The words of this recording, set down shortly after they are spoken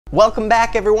Welcome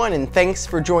back everyone, and thanks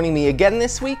for joining me again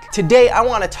this week. Today I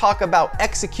want to talk about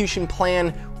execution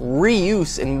plan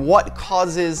reuse and what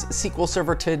causes SQL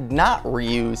Server to not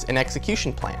reuse an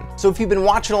execution plan. So if you've been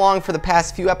watching along for the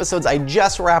past few episodes, I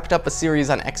just wrapped up a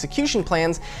series on execution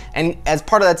plans, and as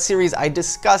part of that series I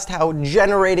discussed how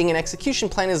generating an execution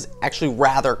plan is actually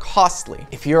rather costly.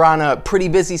 If you're on a pretty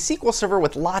busy SQL Server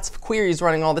with lots of queries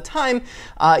running all the time,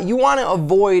 you want to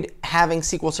avoid having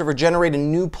SQL Server generate a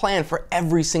new plan for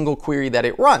every single query that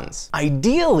it runs.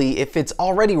 Ideally, if it's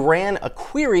already ran a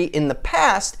query in the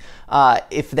past,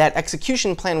 if that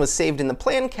execution plan was saved in the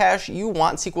plan cache, you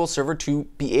want SQL Server to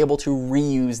be able to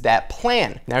reuse that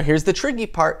plan. Now here's the tricky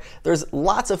part. There's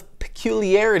lots of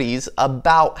peculiarities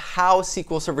about how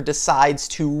SQL Server decides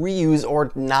to reuse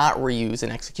or not reuse an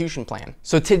execution plan.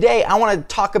 So today I want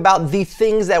to talk about the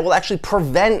things that will actually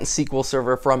prevent SQL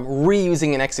Server from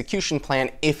reusing an execution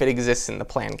plan if it exists in the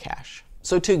plan cache.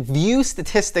 So to view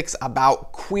statistics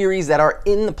about queries that are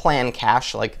in the plan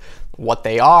cache, like what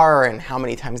they are and how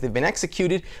many times they've been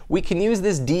executed, we can use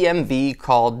this DMV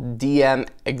called DM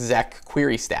exec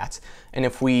query stats. And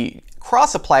if we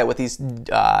cross apply it with these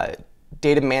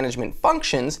data management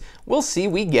functions, we'll see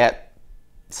we get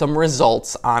some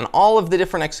results on all of the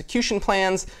different execution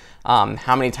plans,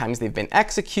 how many times they've been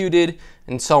executed,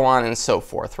 and so on and so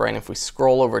forth, right? And if we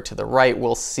scroll over to the right,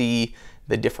 we'll see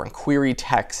the different query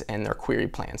texts and their query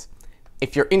plans.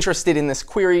 If you're interested in this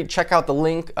query, check out the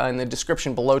link in the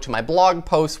description below to my blog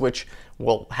post, which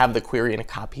will have the query in a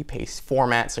copy-paste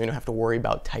format, so you don't have to worry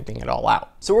about typing it all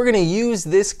out. So we're going to use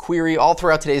this query all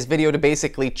throughout today's video to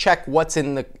basically check what's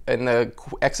in the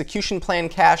execution plan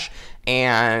cache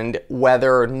and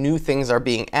whether new things are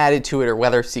being added to it or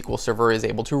whether SQL Server is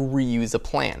able to reuse a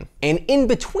plan. And in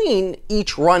between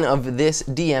each run of this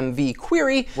DMV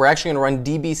query, we're actually going to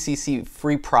run dbcc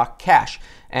free proc cache.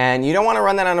 And you don't want to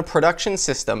run that on a production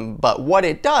system, but what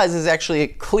it does is actually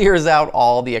it clears out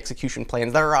all the execution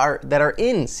plans that are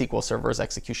in SQL Server's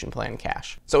execution plan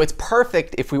cache. So it's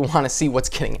perfect if we want to see what's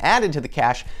getting added to the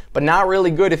cache, but not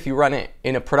really good if you run it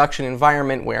in a production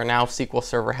environment where now SQL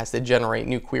Server has to generate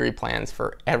new query plans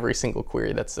for every single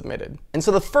query that's submitted. And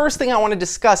so the first thing I want to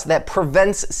discuss that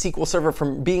prevents SQL Server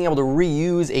from being able to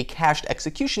reuse a cached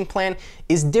execution plan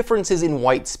is differences in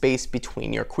white space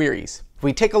between your queries. If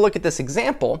we take a look at this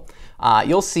example,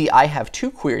 you'll see I have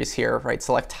two queries here, right?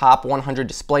 Select top 100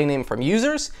 display name from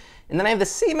users, and then I have the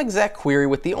same exact query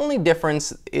with the only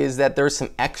difference is that there's some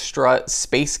extra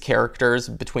space characters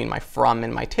between my from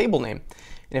and my table name.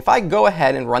 And if I go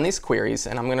ahead and run these queries,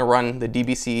 and I'm going to run the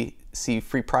dbcc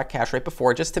free proc cache right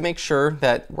before just to make sure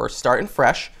that we're starting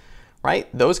fresh, right?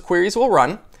 Those queries will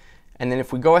run. And then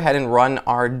if we go ahead and run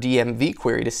our DMV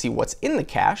query to see what's in the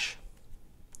cache,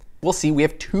 we'll see we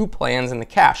have two plans in the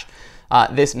cache.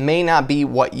 This may not be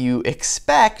what you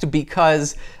expect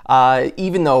because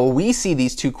even though we see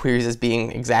these two queries as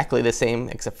being exactly the same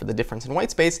except for the difference in white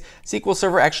space, SQL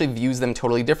Server actually views them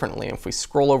totally differently. And if we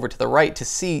scroll over to the right to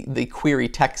see the query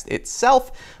text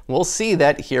itself, we'll see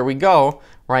that here we go,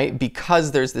 right?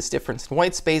 Because there's this difference in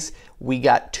white space, we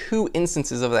got two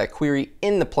instances of that query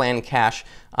in the plan cache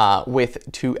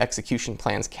with two execution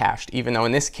plans cached, even though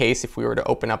in this case, if we were to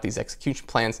open up these execution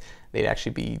plans, they'd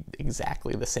actually be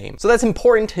exactly the same. So that's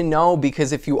important to know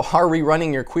because if you are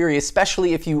rerunning your query,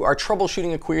 especially if you are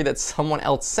troubleshooting a query that someone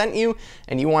else sent you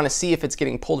and you want to see if it's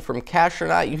getting pulled from cache or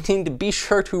not, you need to be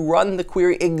sure to run the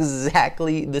query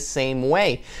exactly the same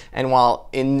way. And while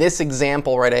in this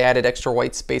example, right, I added extra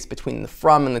white space between the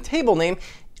from and the table name,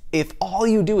 if all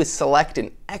you do is select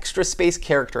an extra space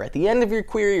character at the end of your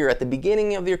query or at the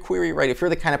beginning of your query, right, if you're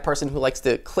the kind of person who likes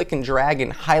to click and drag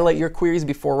and highlight your queries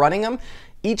before running them,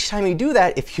 each time you do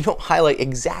that, if you don't highlight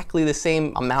exactly the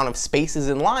same amount of spaces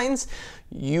and lines,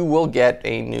 you will get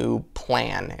a new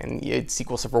plan and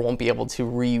SQL Server won't be able to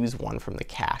reuse one from the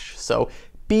cache. So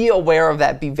be aware of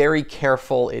that, be very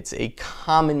careful. It's a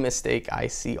common mistake I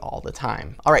see all the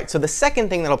time. All right, so the second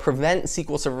thing that'll prevent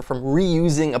SQL Server from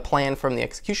reusing a plan from the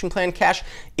execution plan cache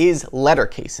is letter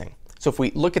casing. So if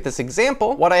we look at this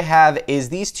example, what I have is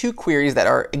these two queries that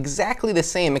are exactly the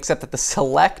same except that the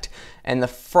select and the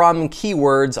from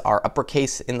keywords are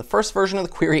uppercase in the first version of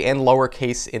the query and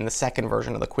lowercase in the second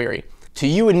version of the query. To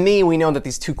you and me, we know that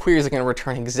these two queries are going to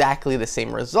return exactly the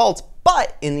same results,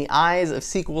 but in the eyes of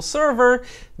SQL Server,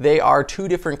 they are two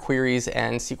different queries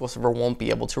and SQL Server won't be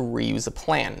able to reuse a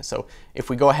plan. So if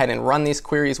we go ahead and run these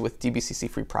queries with dbcc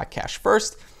free proc cache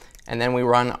first, and then we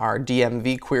run our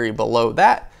DMV query below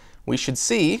that, we should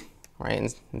see,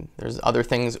 right, and there's other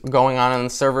things going on the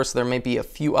server, so there may be a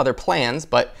few other plans,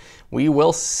 but we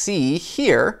will see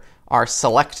here our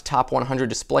select top 100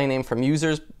 display name from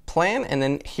users plan, and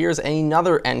then here's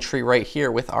another entry right here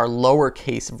with our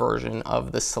lowercase version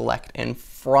of the select and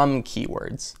from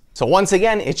keywords. So once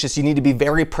again, it's just you need to be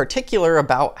very particular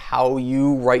about how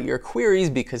you write your queries,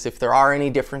 because if there are any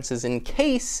differences in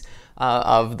case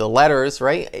of the letters,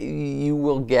 right, you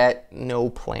will get no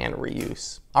plan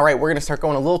reuse. All right, we're gonna start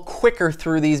going a little quicker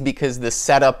through these because the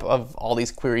setup of all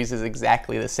these queries is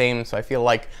exactly the same. So I feel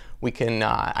like we can,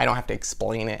 I don't have to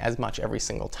explain it as much every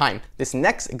single time. This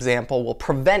next example will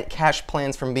prevent cache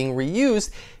plans from being reused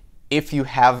if you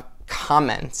have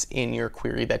comments in your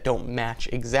query that don't match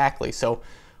exactly. So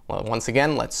well, once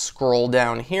again, let's scroll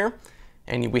down here,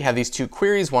 and we have these two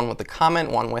queries, one with the comment,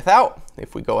 one without.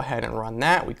 If we go ahead and run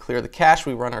that, we clear the cache,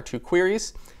 we run our two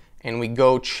queries, and we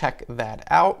go check that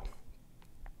out,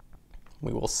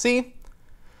 we will see,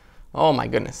 oh my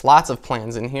goodness, lots of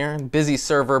plans in here, busy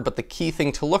server, but the key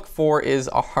thing to look for is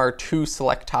our two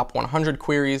select top 100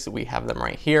 queries. We have them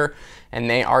right here, and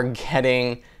they are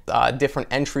getting different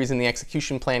entries in the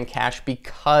execution plan cache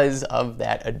because of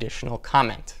that additional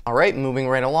comment. All right, moving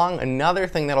right along, another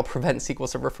thing that'll prevent SQL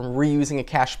Server from reusing a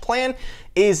cache plan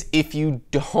is if you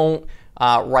don't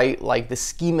write like the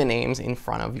schema names in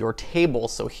front of your table.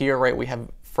 So here, right, we have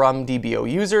from DBO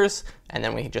users, and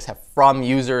then we just have from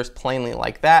users plainly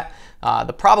like that.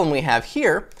 The problem we have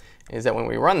here is that when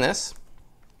we run this,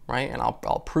 right, and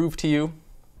I'll prove to you.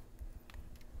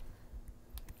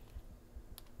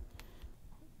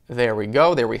 There we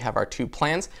go, there we have our two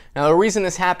plans. Now the reason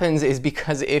this happens is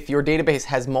because if your database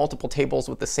has multiple tables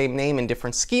with the same name in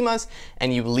different schemas,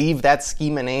 and you leave that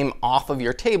schema name off of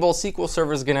your table, SQL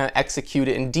Server is gonna execute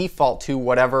it and default to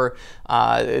whatever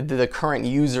the current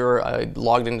user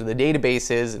logged into the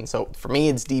database is. And so for me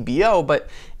it's DBO, but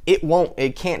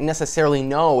it can't necessarily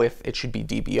know if it should be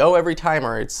DBO every time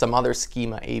or it's some other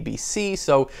schema ABC,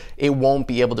 so it won't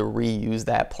be able to reuse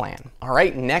that plan. All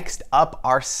right, next up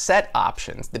are set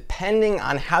options. Depending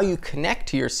on how you connect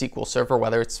to your SQL Server,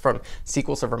 whether it's from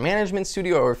SQL Server Management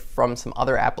Studio or from some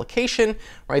other application,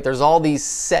 right, there's all these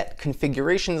set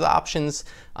configurations options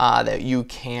that you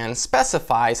can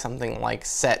specify, something like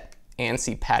set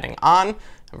ANSI padding on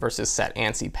versus set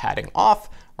ANSI padding off.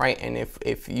 Right? And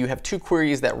if you have two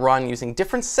queries that run using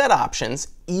different set options,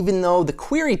 even though the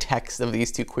query text of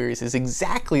these two queries is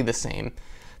exactly the same,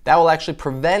 that will actually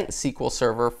prevent SQL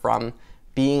Server from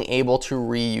being able to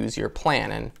reuse your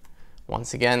plan. And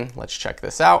once again, let's check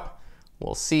this out.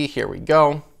 We'll see, here we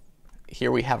go.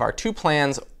 Here we have our two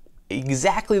plans,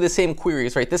 exactly the same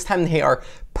queries, right? This time they are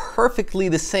perfectly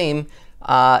the same,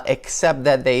 except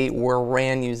that they were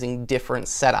ran using different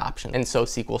set options. And so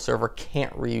SQL Server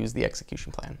can't reuse the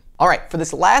execution plan. All right, for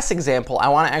this last example, I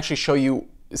want to actually show you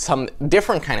some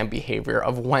different kind of behavior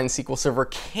of when SQL Server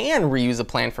can reuse a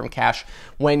plan from cache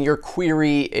when your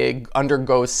query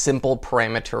undergoes simple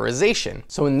parameterization.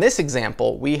 So in this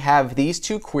example, we have these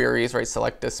two queries, right?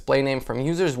 Select display name from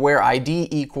users where ID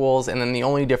equals, and then the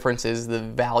only difference is the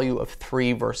value of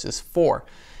 3 versus 4.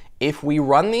 If we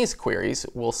run these queries,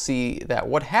 we'll see that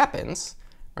what happens,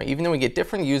 right, even though we get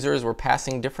different users, we're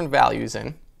passing different values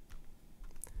in,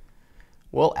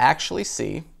 we'll actually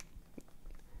see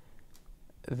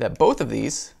that both of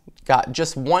these got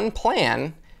just one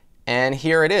plan, and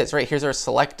here it is, right? Here's our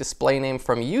select display name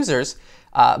from users,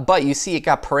 but you see it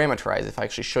got parameterized. If I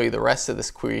actually show you the rest of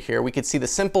this query here, we could see the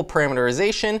simple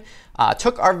parameterization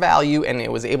took our value and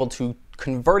it was able to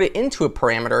convert it into a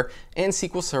parameter, and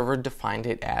SQL Server defined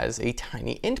it as a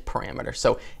tiny int parameter.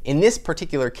 So in this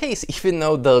particular case, even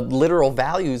though the literal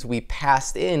values we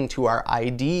passed into our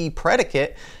ID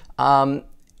predicate,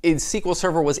 SQL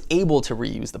Server was able to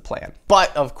reuse the plan.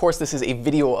 But of course, this is a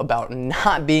video about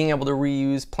not being able to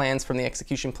reuse plans from the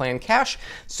execution plan cache,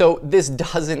 so this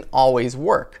doesn't always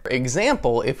work. For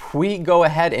example, if we go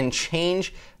ahead and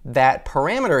change that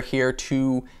parameter here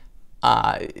to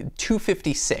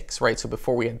 256, right? So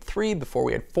before we had 3, before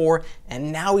we had 4,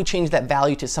 and now we change that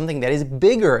value to something that is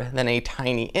bigger than a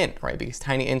tiny int, right? Because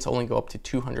tiny ints only go up to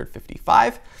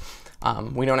 255.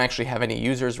 We don't actually have any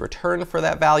users returned for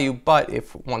that value, but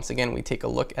if once again we take a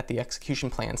look at the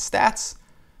execution plan stats,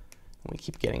 we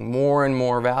keep getting more and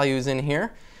more values in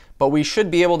here, but we should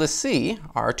be able to see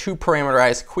our two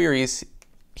parameterized queries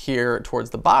here towards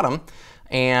the bottom.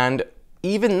 And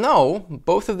even though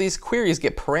both of these queries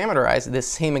get parameterized the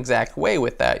same exact way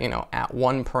with that, at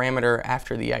one parameter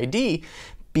after the ID,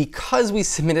 because we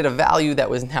submitted a value that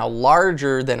was now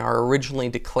larger than our originally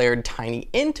declared tiny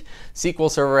int,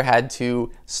 SQL Server had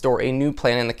to store a new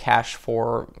plan in the cache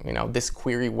for this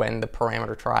query when the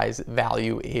parameterized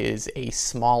value is a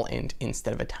small int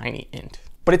instead of a tiny int.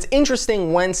 But But it's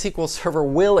interesting when SQL Server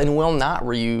will and will not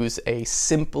reuse a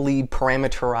simply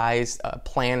parameterized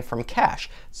plan from cache.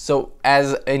 So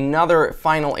as another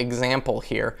final example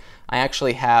here, I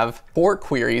actually have 4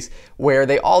 queries where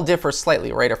they all differ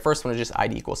slightly, right? Our first one is just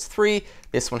ID equals 3.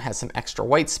 This one has some extra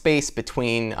white space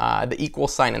between the equal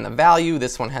sign and the value.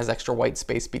 This one has extra white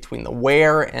space between the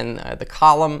where and the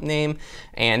column name.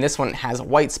 And this one has a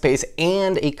white space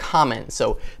and a comment.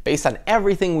 So based on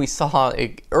everything we saw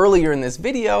earlier in this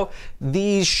video,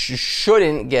 these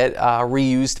shouldn't get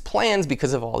reused plans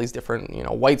because of all these different,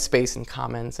 white space and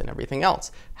comments and everything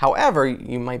else. However,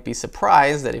 you might be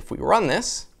surprised that if we run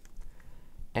this,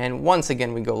 and once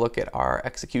again, we go look at our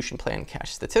execution plan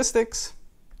cache statistics,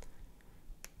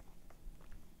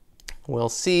 we'll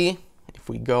see if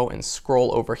we go and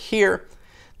scroll over here,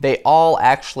 they all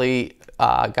actually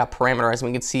got parameterized.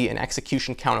 We can see an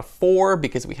execution count of 4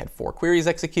 because we had 4 queries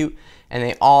execute, and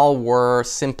they all were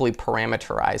simply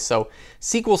parameterized. So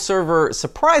SQL Server,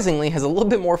 surprisingly, has a little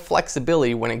bit more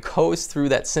flexibility when it goes through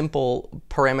that simple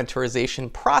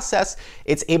parameterization process.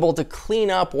 It's able to clean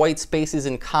up white spaces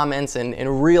and comments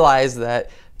and realize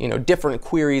that different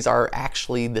queries are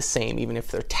actually the same, even if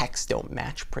their texts don't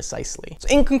match precisely. So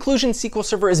in conclusion, SQL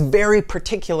Server is very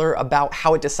particular about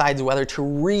how it decides whether to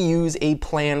reuse a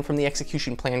plan from the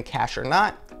execution plan cache or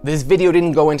not. This video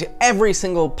didn't go into every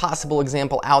single possible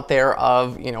example out there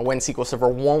of when SQL Server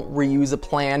won't reuse a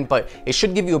plan, but it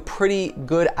should give you a pretty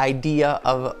good idea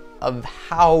of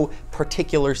how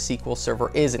particular SQL Server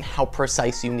is and how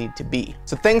precise you need to be.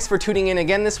 So thanks for tuning in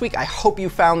again this week. I hope you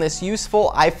found this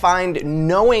useful. I find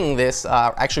knowing this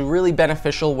actually really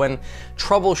beneficial when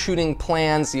troubleshooting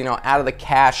plans, out of the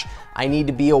cache. I need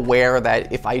to be aware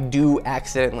that if I do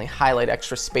accidentally highlight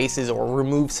extra spaces or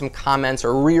remove some comments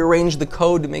or rearrange the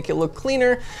code to make it look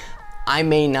cleaner, I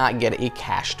may not get a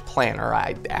cached plan, or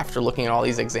after looking at all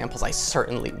these examples, I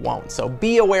certainly won't. So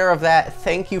be aware of that.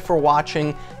 Thank you for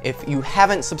watching. If you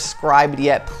haven't subscribed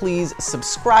yet, please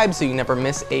subscribe so you never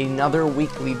miss another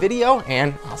weekly video,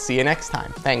 and I'll see you next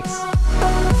time. Thanks.